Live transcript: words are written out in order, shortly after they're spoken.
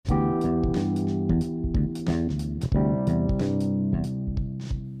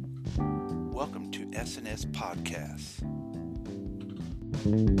S&S Podcast.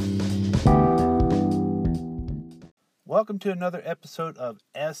 Welcome to another episode of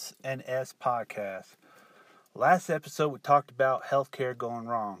S&S Podcast. Last episode we talked about healthcare going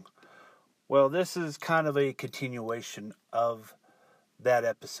wrong. Well, this is kind of a continuation of that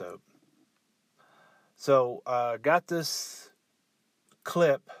episode. So, got this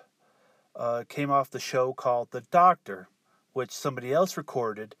clip, came off the show called The Doctor, which somebody else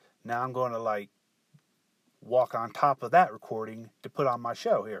recorded. Now I'm going to walk on top of that recording to put on my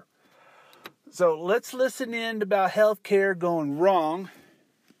show here. So let's listen in about healthcare going wrong,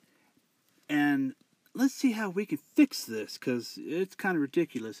 and let's see how we can fix this, because it's kind of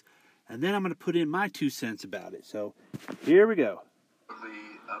ridiculous. And then I'm going to put in my 2 cents about it. So here we go.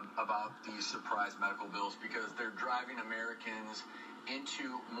 About these surprise medical bills, because they're driving Americans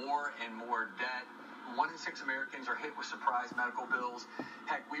into more and more debt. 1 in 6 Americans are hit with surprise medical bills.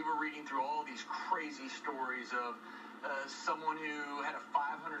 Heck, we were reading through all these crazy stories of someone who had a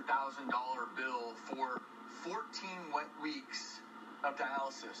 $500,000 bill for 14 wet weeks of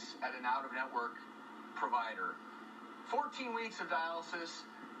dialysis at an out-of-network provider. 14 weeks of dialysis,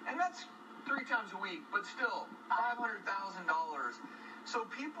 and that's 3 times a week, but still, $500,000. So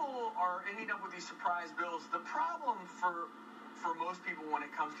people are ending up with these surprise bills. The problem for most people when it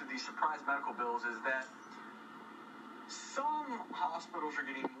comes to these surprise medical bills is that some hospitals are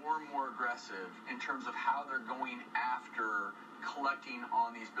getting more and more aggressive in terms of how they're going after collecting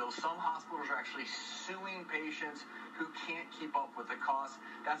on these bills. Some hospitals are actually suing patients who can't keep up with the costs.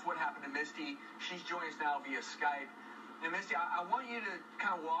 That's what happened to Misty. She's joining us now via Skype. And Misty, I want you to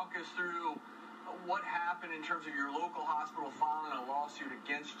kind of walk us through what happened in terms of your local hospital filing a lawsuit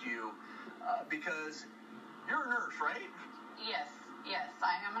against you, because you're a nurse, right? Yes,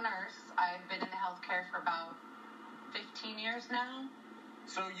 I am a nurse. I've been in healthcare for about 15 years now.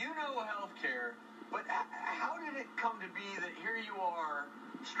 So you know healthcare, but how did it come to be that here you are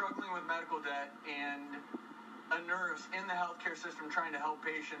struggling with medical debt and a nurse in the healthcare system trying to help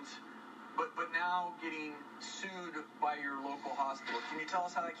patients, but now getting sued by your local hospital? Can you tell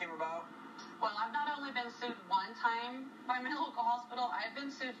us how that came about? Well, I've not only been sued 1 time by my local hospital, I've been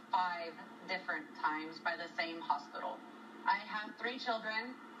sued 5 different times by the same hospital. I have 3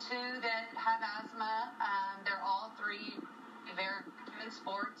 children, 2 that have asthma. They're all 3 very active in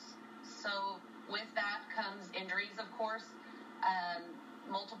sports. So with that comes injuries, of course,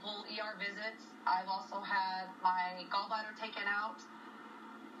 multiple ER visits. I've also had my gallbladder taken out.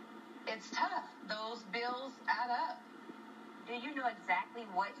 It's tough. Those bills add up. Do you know exactly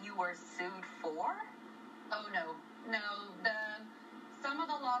what you were sued for? Oh, no. Some of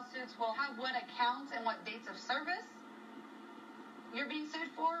the lawsuits will have what accounts and what dates of service you're being sued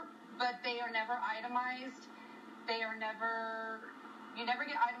for, but they are never itemized. You never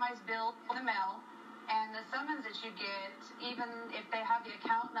get itemized bills in the mail, and the summons that you get, even if they have the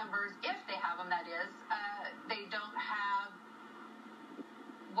account numbers, if they have them, that is, they don't have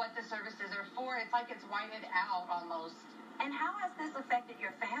what the services are for. It's like it's whited out almost. And how has this affected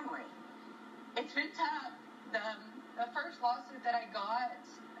your family? It's been tough. The first lawsuit that I got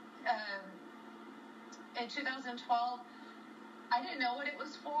in 2012, I didn't know what it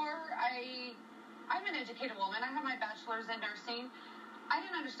was for. I'm an educated woman. I have my bachelor's in nursing. I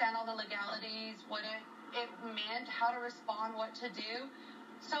didn't understand all the legalities, what it meant, how to respond, what to do.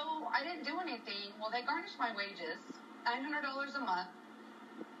 So I didn't do anything. Well, they garnished my wages, $900 a month.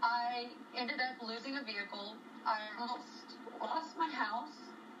 I ended up losing a vehicle. I almost lost my house.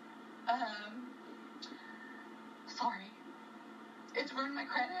 Sorry. It's ruined my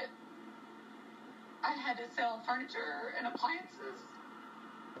credit. I had to sell furniture and appliances.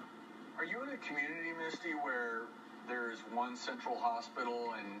 Are you in a community, Misty, where there's one central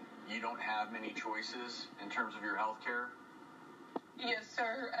hospital and you don't have many choices in terms of your health care? Yes,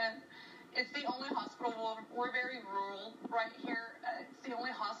 sir. It's the only hospital. We're very rural right here. It's the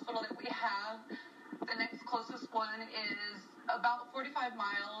only hospital that we have. The next closest one is about 45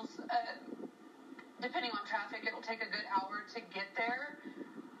 miles. Depending on traffic, it'll take a good hour to get there.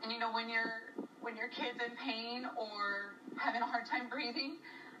 And when your kid's in pain or having a hard time breathing,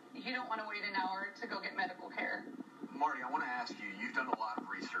 you don't want to wait an hour to go get medical care. Marty, I want to ask you, you've done a lot of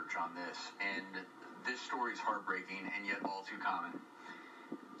research on this, and this story is heartbreaking and yet all too common.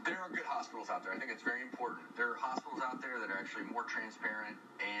 There are good hospitals out there. I think it's very important. There are hospitals out there that are actually more transparent,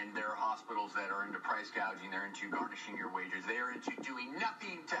 and there are hospitals that are into price gouging. They're into garnishing your wages. They are into doing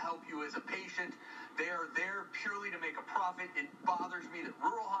nothing to help you as a patient. They are there purely to make a profit. It bothers me that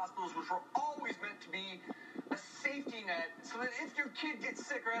rural hospitals, which were always meant to be a safety net, so that if your kid gets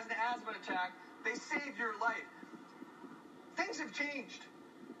sick or has an asthma attack, they save your life. Things have changed.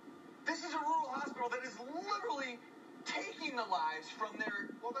 This is a rural hospital that is literally taking the lives from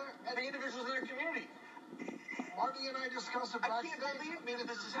the individuals in their community. Marty and I discussed it I backstage. can't believe that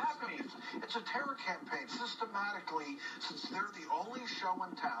this is happening. It's a terror campaign, systematically, since they're the only show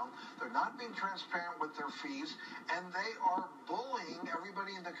in town. They're not being transparent with their fees, and they are bullying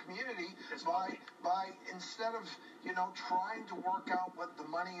everybody in the community by instead of, trying to work out what the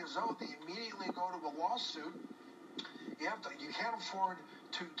money is owed, they immediately go to a lawsuit. You can't afford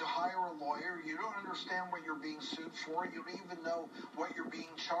to hire a lawyer. You don't understand what you're being sued for. You don't even know what you're being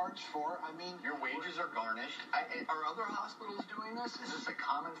charged for. I mean, Your wages are garnished. Are other hospitals doing this? Is this a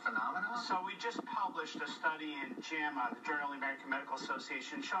common phenomenon? So we just published a study in JAMA, the Journal of the American Medical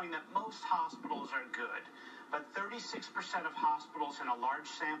Association, showing that most hospitals are good, but 36% of hospitals in a large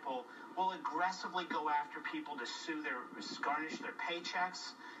sample will aggressively go after people to garnish their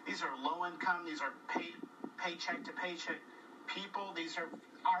paychecks. These are low income. These are paycheck to paycheck people. These are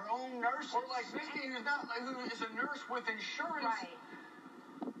our own nurses. Or like Misty, who is a nurse with insurance, Right.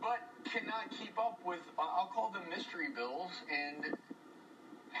 but cannot keep up with, I'll call them mystery bills, and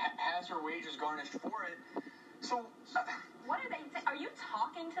has her wages garnished for it. So, What are they saying? Are you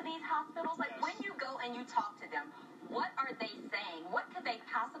talking to these hospitals? Like, when you go and you talk to them, what are they saying? What could they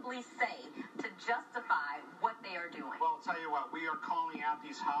possibly say to justify what they are doing? Well, I'll tell you what, we are calling out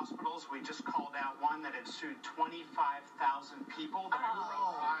these hospitals. We just called out one that had sued 25,000 people that are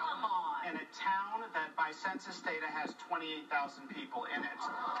profiled come on. in a town that by census data has 28,000 people in it.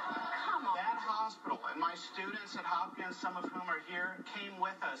 Come on. That hospital, and my students at Hopkins, some of whom are here, came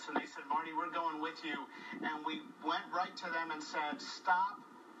with us, and they said, Marty, we're going with you. And we went right to them and said, stop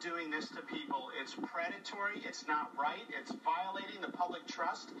doing this to people. It's predatory. It's not right. It's violating the public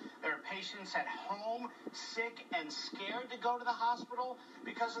trust. There are patients at home, sick and scared to go to the hospital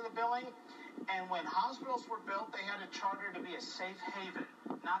because of the billing. And when hospitals were built, they had a charter to be a safe haven,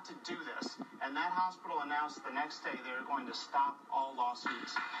 not to do this. And that hospital announced the next day they were going to stop all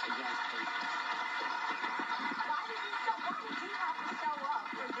lawsuits against patients. Why did you have to show up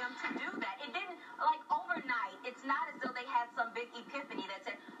for them to do that? It didn't, like, overnight. It's not as though they had some big epiphany that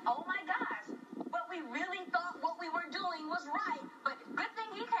said, oh my gosh, but we really thought what we were doing was right. But good thing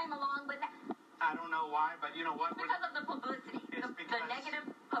he came along, but I don't know why, but you know what? because of the publicity, It's the because- negative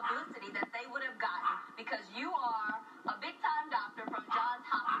publicity that they would have gotten, because you are a big-time doctor from Johns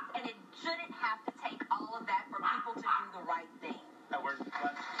Hopkins, and it shouldn't have to take all of that for people to do the right thing.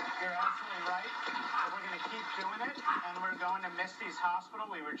 You're absolutely right. And we're going to keep doing it, and we're going to Misty's hospital.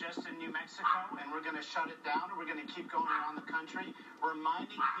 We were just in New Mexico, and we're going to shut it down, and we're going to keep going around the country,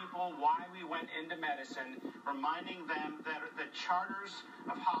 reminding people why we went into medicine, reminding them that the charters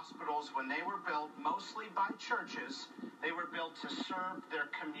of hospitals, when they were built, mostly by churches, they were built to serve their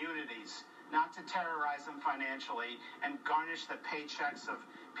communities, not to terrorize them financially and garnish the paychecks of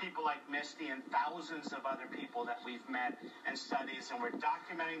people like Misty and thousands of other people that we've met and studies, and we're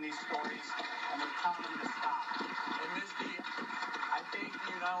documenting these stories, and we're telling them to stop. and Misty, I thank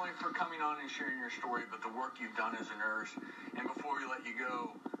you not only for coming on and sharing your story, but the work you've done as a nurse. And before we let you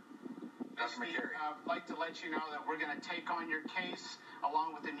go, Dr. Misty, McCary. I'd like to let you know that we're going to take on your case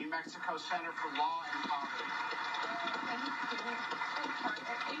along with the New Mexico Center for Law and Poverty. Thank you.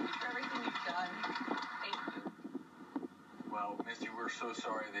 Thank you for everything you've done. Thank you. Well, Misty, we're so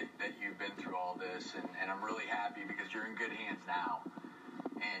sorry that you've been through all this, and I'm really happy because you're in good hands now.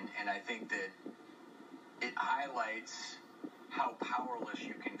 And I think that it highlights how powerless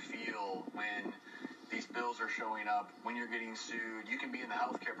you can feel when these bills are showing up, when you're getting sued. You can be in the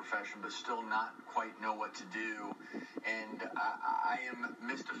healthcare profession but still not quite know what to do. And I am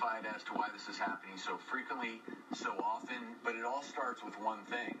mystified as to why this is happening so frequently, so often. But it all starts with one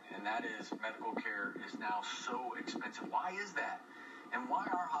thing, and that is medical care is now so expensive. Why is that? And why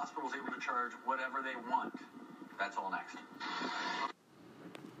are hospitals able to charge whatever they want? That's all next.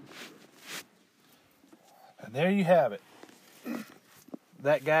 And there you have it.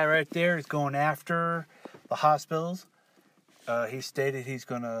 That guy right there is going after the hospitals. He stated he's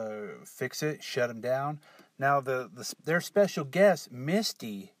going to fix it, shut them down. Now, their special guest,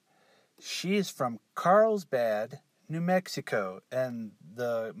 Misty, she is from Carlsbad, New Mexico. And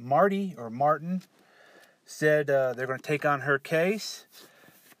the Martin said they're going to take on her case.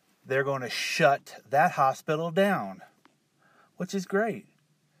 They're going to shut that hospital down, which is great.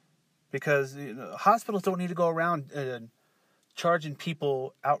 Because hospitals don't need to go around charging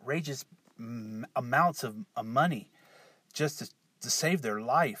people outrageous amounts of money just to save their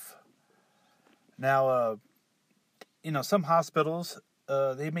life. Now, some hospitals,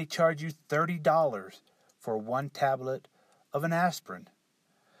 they may charge you $30 for one tablet of an aspirin.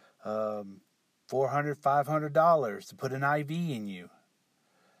 $400, $500 to put an IV in you.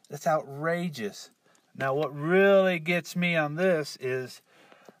 That's outrageous. Now, what really gets me on this is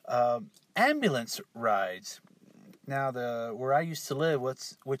ambulance rides. Now, where I used to live,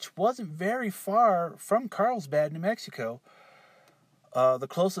 which wasn't very far from Carlsbad, New Mexico, the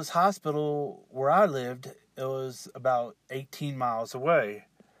closest hospital where I lived, it was about 18 miles away.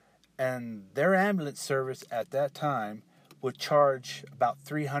 And their ambulance service at that time would charge about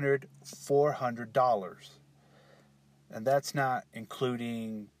 $300, $400. And that's not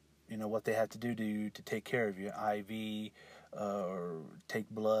including, what they had to do to take care of you, IV, or take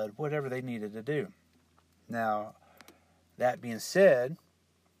blood, whatever they needed to do. Now, that being said,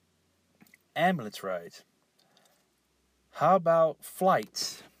 ambulance rides. How about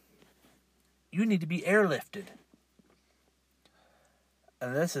flights? You need to be airlifted.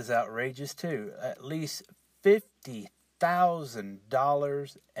 And this is outrageous too. At least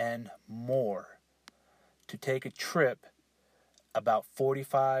 $50,000 and more to take a trip about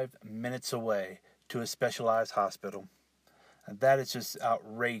 45 minutes away to a specialized hospital. And that is just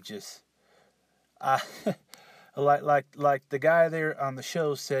outrageous. Like the guy there on the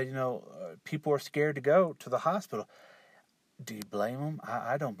show said, people are scared to go to the hospital. Do you blame them?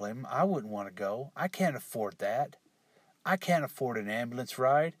 I don't blame them. I wouldn't want to go. I can't afford that. I can't afford an ambulance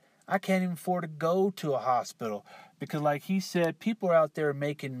ride. I can't even afford to go to a hospital. Because like he said, people are out there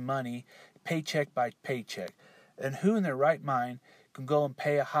making money paycheck by paycheck. And who in their right mind can go and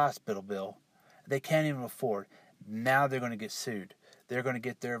pay a hospital bill they can't even afford? Now they're going to get sued. They're going to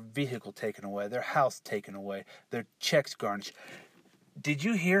get their vehicle taken away, their house taken away, their checks garnished. Did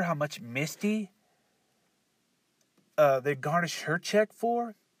you hear how much Misty they garnished her check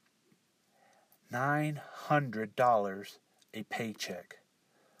for? $900 a paycheck.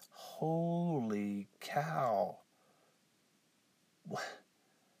 Holy cow.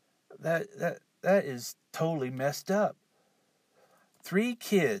 That is totally messed up. 3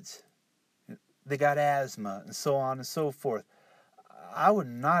 kids. They got asthma and so on and so forth. I would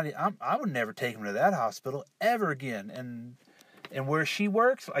never take them to that hospital ever again. And where she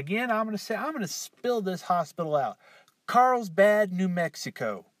works, again, I'm going to spill this hospital out. Carlsbad, New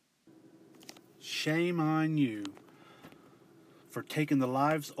Mexico. Shame on you for taking the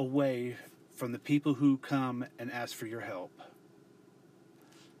lives away from the people who come and ask for your help.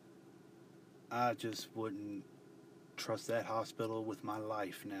 I just wouldn't trust that hospital with my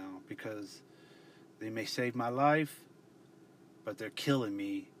life now, because they may save my life, but they're killing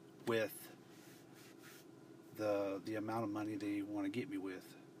me with the amount of money they want to get me with.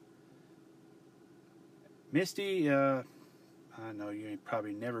 Misty, I know you ain't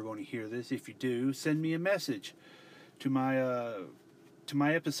probably never going to hear this. If you do, send me a message to my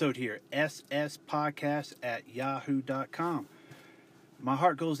episode here, sspodcast@yahoo.com. My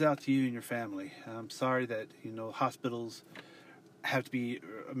heart goes out to you and your family. I'm sorry that, hospitals have to be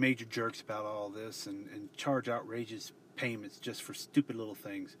major jerks about all this and charge outrageous payments just for stupid little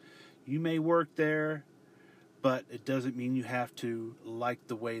things. You may work there, but it doesn't mean you have to like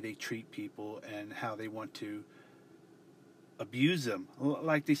the way they treat people and how they want to abuse them.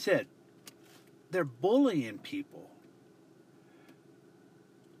 Like they said, they're bullying people.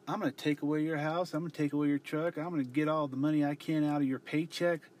 I'm going to take away your house. I'm going to take away your truck. I'm going to get all the money I can out of your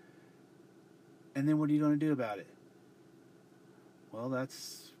paycheck. And then what are you going to do about it? Well,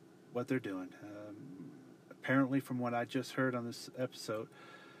 that's what they're doing. Apparently, from what I just heard on this episode,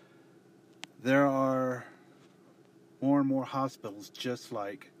 there are more and more hospitals just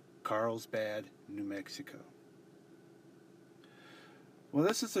like Carlsbad, New Mexico. Well,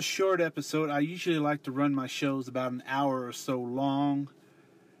 this is a short episode. I usually like to run my shows about an hour or so long.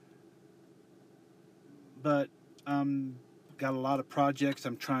 But got a lot of projects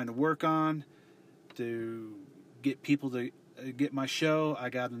I'm trying to work on to get people to get my show. I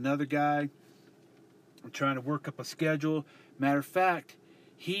got another guy. I'm trying to work up a schedule. Matter of fact,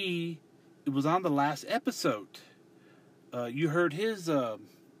 it was on the last episode. You heard his 2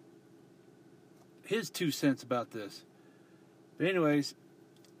 cents about this. But anyways,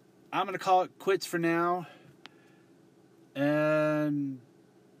 I'm going to call it quits for now. And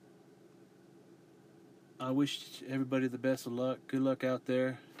I wish everybody the best of luck. Good luck out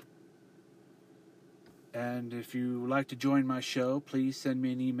there. And if you would like to join my show, please send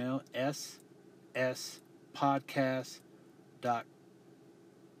me an email,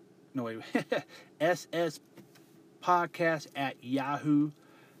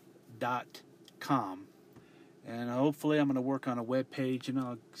 And hopefully I'm going to work on a web page and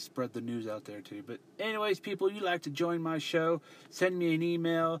I'll spread the news out there too. But anyways, people, you like to join my show, send me an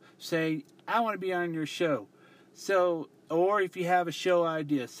email, say, I want to be on your show. So Or if you have a show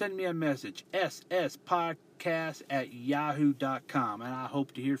idea, send me a message, sspodcast@yahoo.com, and I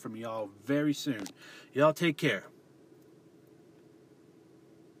hope to hear from y'all very soon. Y'all take care.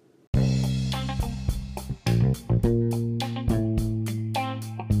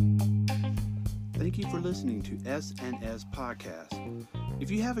 Thank you for listening to S&S Podcast. If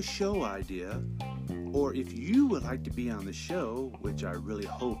you have a show idea, or if you would like to be on the show, which I really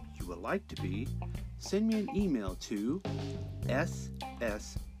hope you would like to be, send me an email to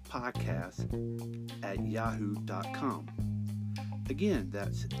sspodcast@yahoo.com. Again,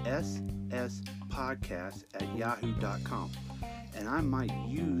 that's sspodcast@yahoo.com. And I might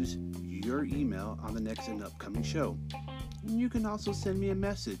use your email on the next and upcoming show. And you can also send me a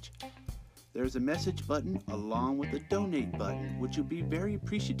message. There's a message button along with a donate button, which will be very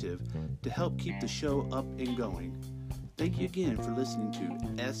appreciative to help keep the show up and going. Thank you again for listening to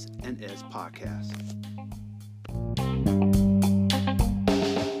S&S Podcast.